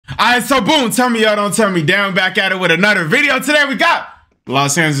Alright, so boom, tell me y'all don't tell me. Down back at it with another video. Today we got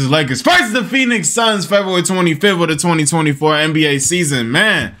Los Angeles Lakers versus the Phoenix Suns, February 25th of the 2024 NBA season.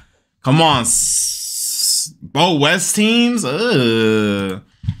 Man, come on. Both West teams? Both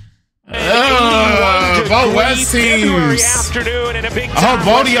West teams. I hope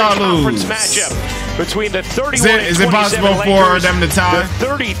both of y'all lose. Between the 31 is it possible for them to tie?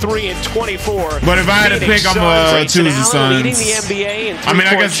 33 and 24. But if I had to pick, I'm gonna choose the Suns. I mean,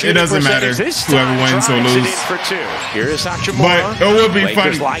 I guess it doesn't matter whoever wins or lose. But it would be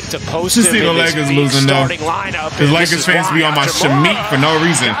funny to see the Lakers losing though. Because Lakers fans be on my shemeet for no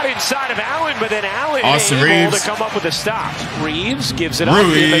reason. Austin Reeves. Come up with a stop. Reeves gives it up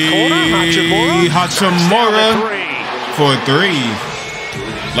in the corner. Hachimura for three.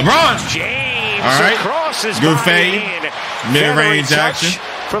 LeBron. All right, good fade, mid-range action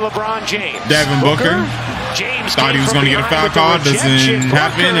for LeBron James. Devin Booker thought he was going to get a foul call, doesn't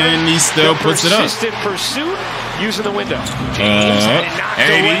happen, and he still puts it up. Pursuit using the window. James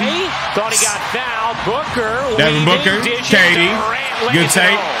 80. Thought he got fouled. Booker. Devin Booker, KD, good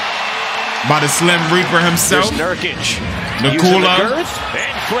take by the Slim Reaper himself. Nakula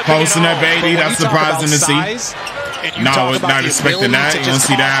posting up 80. That's surprising to see. No, not expecting that. You don't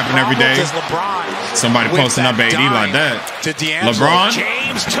see that happen every day. Somebody posting up 80 like that. LeBron.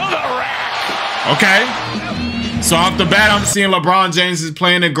 Okay. So off the bat, I'm seeing LeBron James is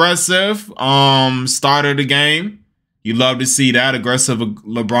playing aggressive. Start of the game. You love to see that. Aggressive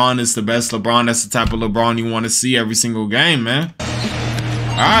LeBron is the best LeBron. That's the type of LeBron you want to see every single game, man.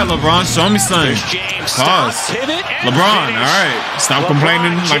 All right, LeBron, show me something. Pause. LeBron, all right. Stop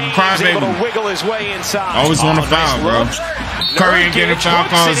complaining like a crybaby. Always want to foul, bro. Curry ain't getting foul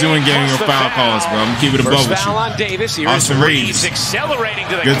calls. You ain't getting your foul calls, bro. I'm going to keep it above with you. Austin Reeves.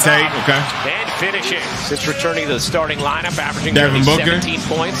 Good take, okay. And finishing. Since returning to the starting lineup, averaging Devin Booker. 17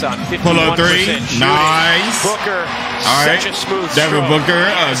 points on 51%. Pull up three. Nice. Booker. All right. Devin Booker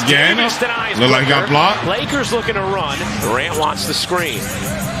again. Look like he got blocked. Lakers looking to run. Durant wants the screen.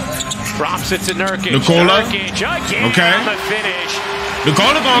 Drops it to Nurkic. Nikola. Okay. On the finish.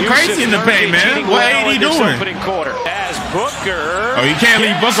 Nikola going crazy in the paint, man. What ain't he doing? As Booker. Oh, you can't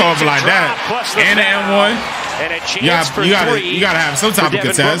leave Booker over like that. And an M1. And a chance you gotta have some type of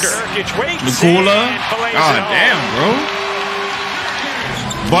contest. Nikola. God damn, bro.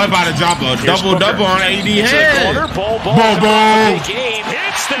 Boy about to drop a double-double on AD head. Bobo.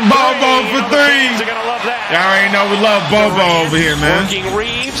 Bobo for three. Y'all already know we love Bobo over here, man.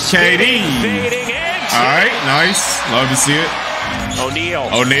 KD. All right, nice. Love to see it.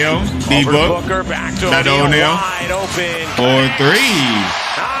 O'Neal. D-Book. That O'Neal. For three.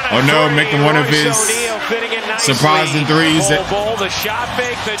 O'Neal making one of his surprising threes.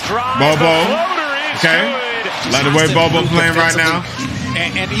 Bobo. Okay. Like the way Bobo playing right now.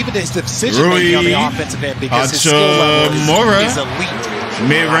 And even his decision making on the offensive end, because his skill level is elite.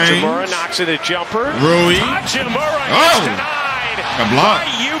 Mid-range. Knocks it a jumper. Rui. Oh! A block.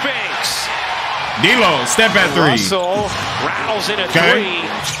 D'Lo, step at three. Russell rattles in a three.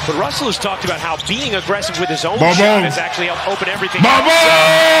 But Russell has talked about how being aggressive with his own shot has actually helped open everything. Bobo!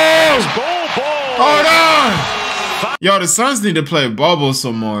 Hold on! Yo, the Suns need to play Bobo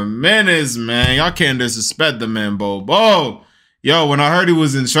some more minutes, man. Y'all can't disrespect the man, Bobo. Yo, when I heard he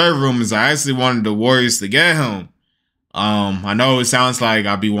was in trade rumors, I actually wanted the Warriors to get him. I know it sounds like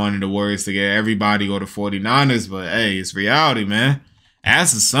I'll be wanting the Warriors to get everybody or the 49ers, but hey, it's reality, man.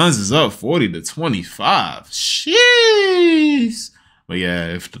 As the Suns is up 40-25. Jeez. But yeah,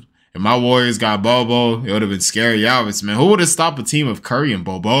 if my Warriors got Bobo, it would have been scary hours, man. Who would have stopped a team of Curry and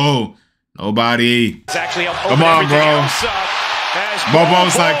Bobo? Nobody. Come on, bro.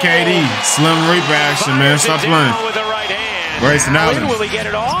 Bobo's like KD. Slim Reaper action, man. Stop playing. Grayson Allen. Will he get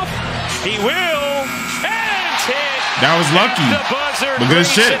it off? He will. That was lucky. But good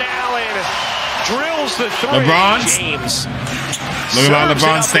shit. Drills the three. LeBron. Look at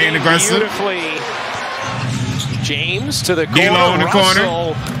LeBron staying aggressive. James to the corner. D'Lo in the corner.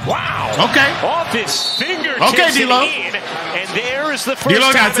 Wow. Okay. Off his fingertips. Okay, D'Lo. And there is the first.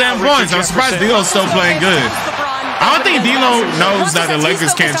 D'Lo got 10 points. I'm surprised D'Lo's still playing good. I don't think D'Lo knows that the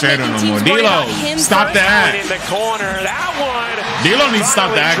Lakers can't trade him no more. D'Lo, stop the act. D'Lo needs to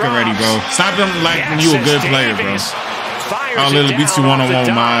stop the act already, bro. Stop him like when you a good player, bro. I'll literally beat you one-on-one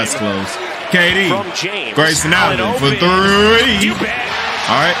with my eyes closed. KD, Grayson Allen for three.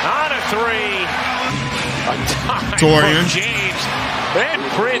 All right. On a three. Torian. And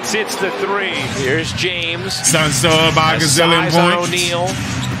Prince hits the three. Here's James. Suns still up by a gazillion points.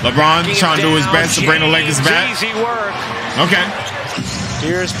 LeBron trying to do his best to bring the Lakers back. Easy work. Okay.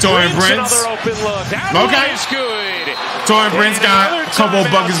 Here's Torian Prince. Another open look. That okay. Is good. Torian Prince got a couple of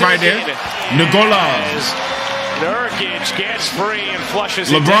buckets right there. Nikola. Nurkic gets free and flushes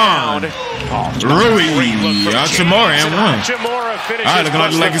LeBron. it down. Rui. Hachimura and one. All right, looking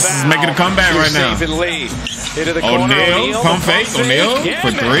like the Lakers is making a comeback right now. O'Neal, pump fake. O'Neal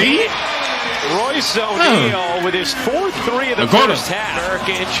for three. Royce O'Neal with his 4-3 of the first half.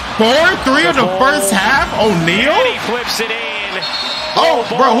 Nurkic. 4-3 of the first half. O'Neal. He flips it in. Oh,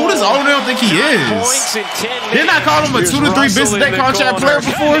 bro, who does O'Neal think he is? Didn't I call him a 2 to 3 business day contract player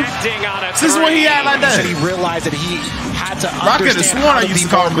before? Since when he had like that? He realized that he had to I could have sworn I used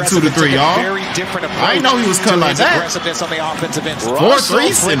to call him a 2 to 3, y'all. I didn't know he was cut like that. 4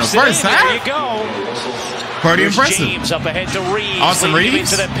 threes in the first half? Pretty impressive. Austin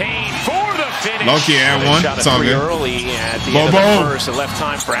Reeves. Low-key and one. It's all good. Bobo.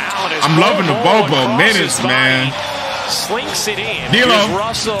 I'm loving the Bobo minutes, man. Slinks it in. D'Lo.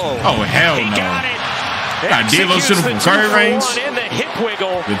 Russell. Oh, hell no. Got D'Lo shooting from Curry range.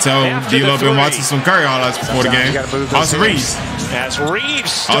 You tell D'Lo been watching some Curry highlights before the game. Austin Reeves. As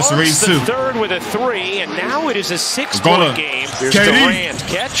Reeves starts the third with a 3, and now it is a 6-point game. Here's Durant.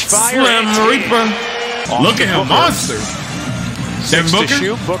 Catch fire. Slim Reaper. Look at him, monster. Devin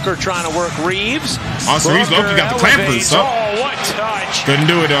Booker. Booker trying to work Reeves. Austin Reeves, look, he got the clampers. Oh, what touch. Couldn't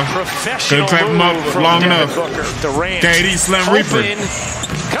do it, though. Couldn't clamp him up long enough. KD, Slim Reaper.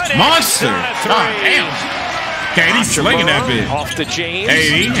 Monster. God damn. KD slinging that bit. Off to James.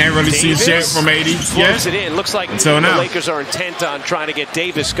 80. Ain't really seen shit from 80 yet. It in. Looks like until now. The Lakers are intent on trying to get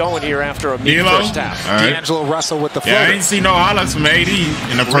Davis going here after a first half. Right. D'Angelo Russell with the floater. Yeah, I ain't seen no highlights from 80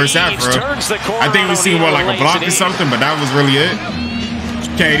 in the first half, bro. I think we seen what, like a block or something, but that was really it.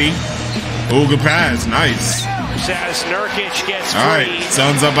 KD. Ooh, good pass. Nice. As Nurkic gets all right,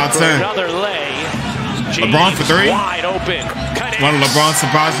 Suns up by 10. Another lay. LeBron for 3. Wide open. One of LeBron's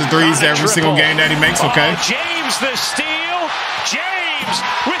surprising threes every single game that he makes, okay? James the steal. James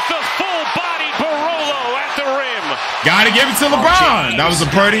with the full body Barolo at the rim. Gotta give it to LeBron. That was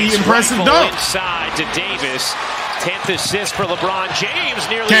a pretty impressive dunk. Inside to Davis. 10th assist for LeBron James.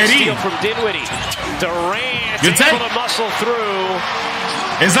 Nearly a steal from Dinwiddie. Durant able to muscle through.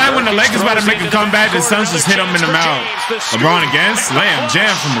 It's like when the Lakers about to make a comeback, the Suns just hit them in the mouth. LeBron again, slam, jam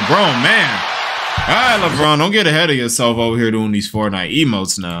from a grown man. All right, LeBron, don't get ahead of yourself over here doing these Fortnite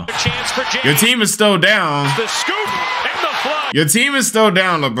emotes now. Your team is still down. Your team is still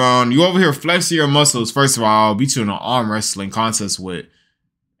down, LeBron. You over here flexing your muscles. First of all, I'll beat you in an arm wrestling contest with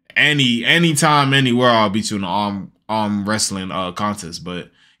anytime, anywhere. I'll beat you in an arm wrestling contest.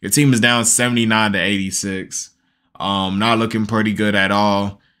 But your team is down 79 to 86. Not looking pretty good at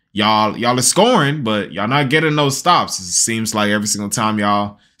all. Y'all are scoring, but y'all not getting those stops. It seems like every single time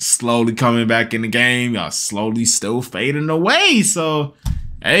y'all slowly coming back in the game, y'all slowly still fading away. So,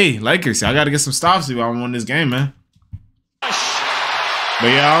 hey, Lakers, y'all got to get some stops if y'all win this game, man. But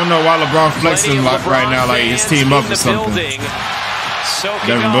yeah, I don't know why LeBron flexing like right now, like his team up or something.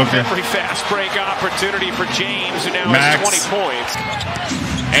 Devin Booker. Every fast break opportunity for James, who now has 20 points.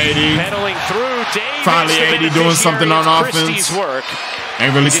 80. Pedaling through Davis. Finally, 80 doing something on offense.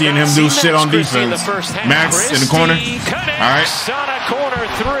 Ain't really seeing him do shit on defense. Max in the corner. All right. On a corner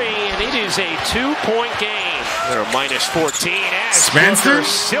 3, and it is a 2-point game. They're minus 14 as Spencer.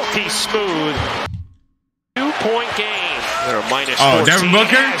 Silky smooth. 2-point game. They're minus 14 Devin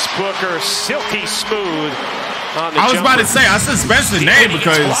Booker. as Booker silky smooth. I was about to say, I said Spencer's name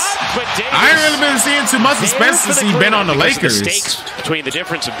because I ain't really been seeing too much of Spencer since he's been on the Lakers.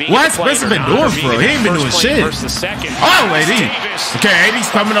 What's Spencer been doing for real? He ain't been doing shit. Oh, AD. Okay, AD's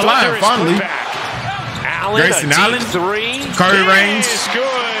coming alive finally. Grayson Allen, Curry range.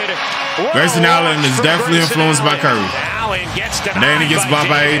 Grayson Allen is definitely influenced by Curry. And then he gets blocked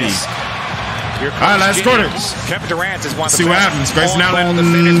by AD. All right, last quarter. Let's see what happens. Grayson Allen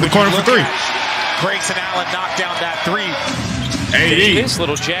in the corner for 3. Grayson Allen knocked down that 3. Davis,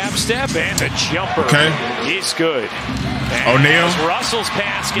 little jab step and a jumper. Okay. He's good. O'Neal. Russell's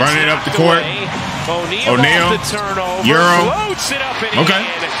pass gets running up the court. O'Neal off the turnover. Euro. Floats it up and okay.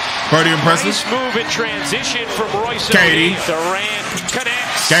 In. Pretty impressive. Nice move in transition from Royce. KD. Durant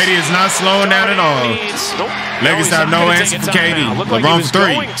connects. KD is not slowing down at all. Lakers have no answer for KD. LeBron for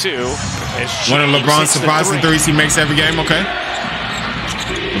 3. One of LeBron's surprising threes he makes every game. Okay.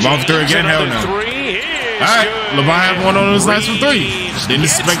 LeBron for 3 again, hell no. Alright, LeBron had one of those nights for 3. Didn't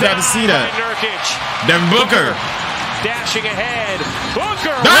expect that to see that. Devin Booker. Dashing ahead.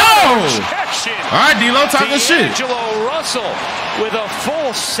 Booker. No! Alright, D-Lo talking shit. Russell with a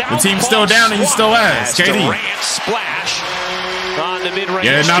full the team's still down and you still ass. KD. Splash on on the mid-range.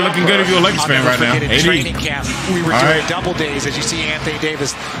 Yeah, not looking good if you're a Lakers fan right now. In training camp, we were doing double days. As you see Anthony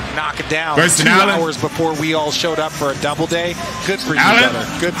Davis knock it down 2 hours before we all showed up for a double day. Good for you, brother.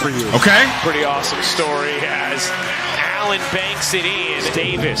 Good for you. Okay. Pretty awesome story as Allen banks it in.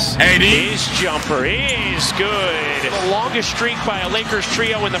 Davis, his jumper is good. The longest streak by a Lakers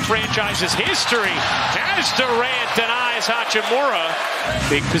trio in the franchise's history as Durant denies Hachimura.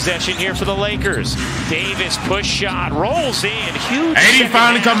 Big possession here for the Lakers. Davis push shot, rolls in. Huge. AD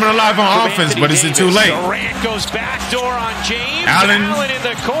finally coming alive on offense, but is it too late? Durant goes backdoor on James. Allen in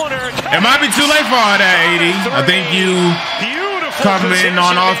the corner. It might be too late for all that, AD. I think you coming in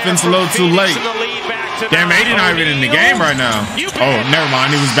on offense a little too late. Damn, AD not even in the game right now. Oh, never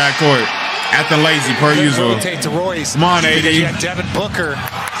mind. He was backcourt. Acting lazy per usual. Come on, AD. Devin Booker.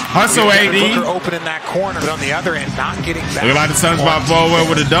 Hustle, AD. Booker open in that corner, but on the other end, not getting back. Look like the Suns about ball well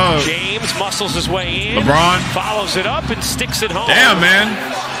with a dub. James muscles his way in. LeBron follows it up and sticks it home. Damn, man.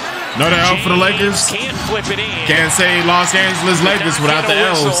 Another L for the Lakers. Can't flip it in. Can't say Los Angeles Lakers without the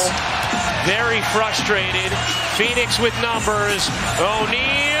L's. Very frustrated. Phoenix with numbers.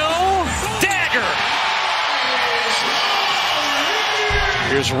 O'Neal. Dagger.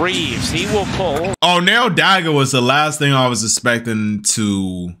 Here's Reeves. He will pull. O'Neal dagger was the last thing I was expecting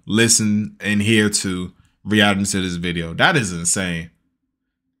to listen and hear to reacting to this video. That is insane.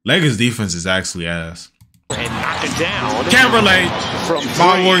 Lakers defense is actually ass. And knocked it down. Can't relate.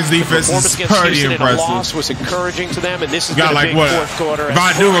 My Warriors defense is pretty impressive. Loss was encouraging to them, and this is got like what? Fourth quarter. If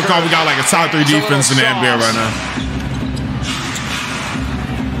I do recall, we got like a top 3 defense in the NBA right now.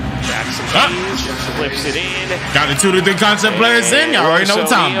 Flips it in. Got the 2 to 3 concept players in. Y'all already know what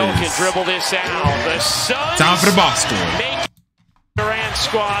time it is. Can dribble this out. The Suns time for the box score. Durant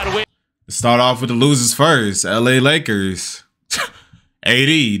squad win. Let's start off with the losers first. LA Lakers.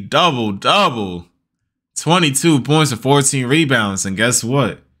 AD double. 22 points and 14 rebounds. And guess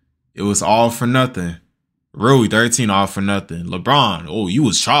what? It was all for nothing. Rui, 13 all for nothing. LeBron, oh, you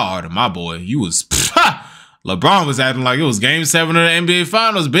was charred, my boy. You was LeBron was acting like it was game 7 of the NBA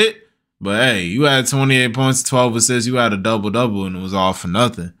Finals, bit. But hey, you had 28 points, 12 assists. You had a double-double, and it was all for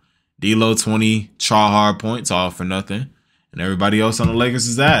nothing. D-Lo, 20 hard points, all for nothing. And everybody else on the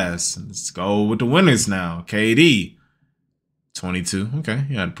Lakers' ass. Let's go with the winners now. KD, 22. Okay,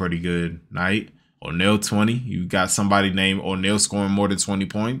 you had a pretty good night. O'Neal, 20. You got somebody named O'Neal scoring more than 20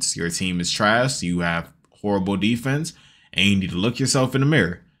 points. Your team is trash. You have horrible defense. And you need to look yourself in the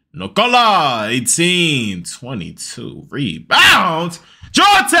mirror. Nikola, 18, 22 rebounds.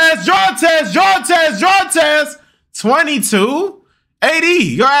 Draw test, 22. AD,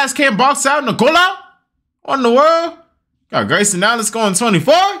 your ass can't box out. Nikola, what in the world? Got Grayson Allen scoring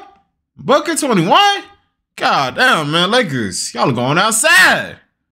 24. Booker, 21. God damn, man, Lakers, y'all are going outside.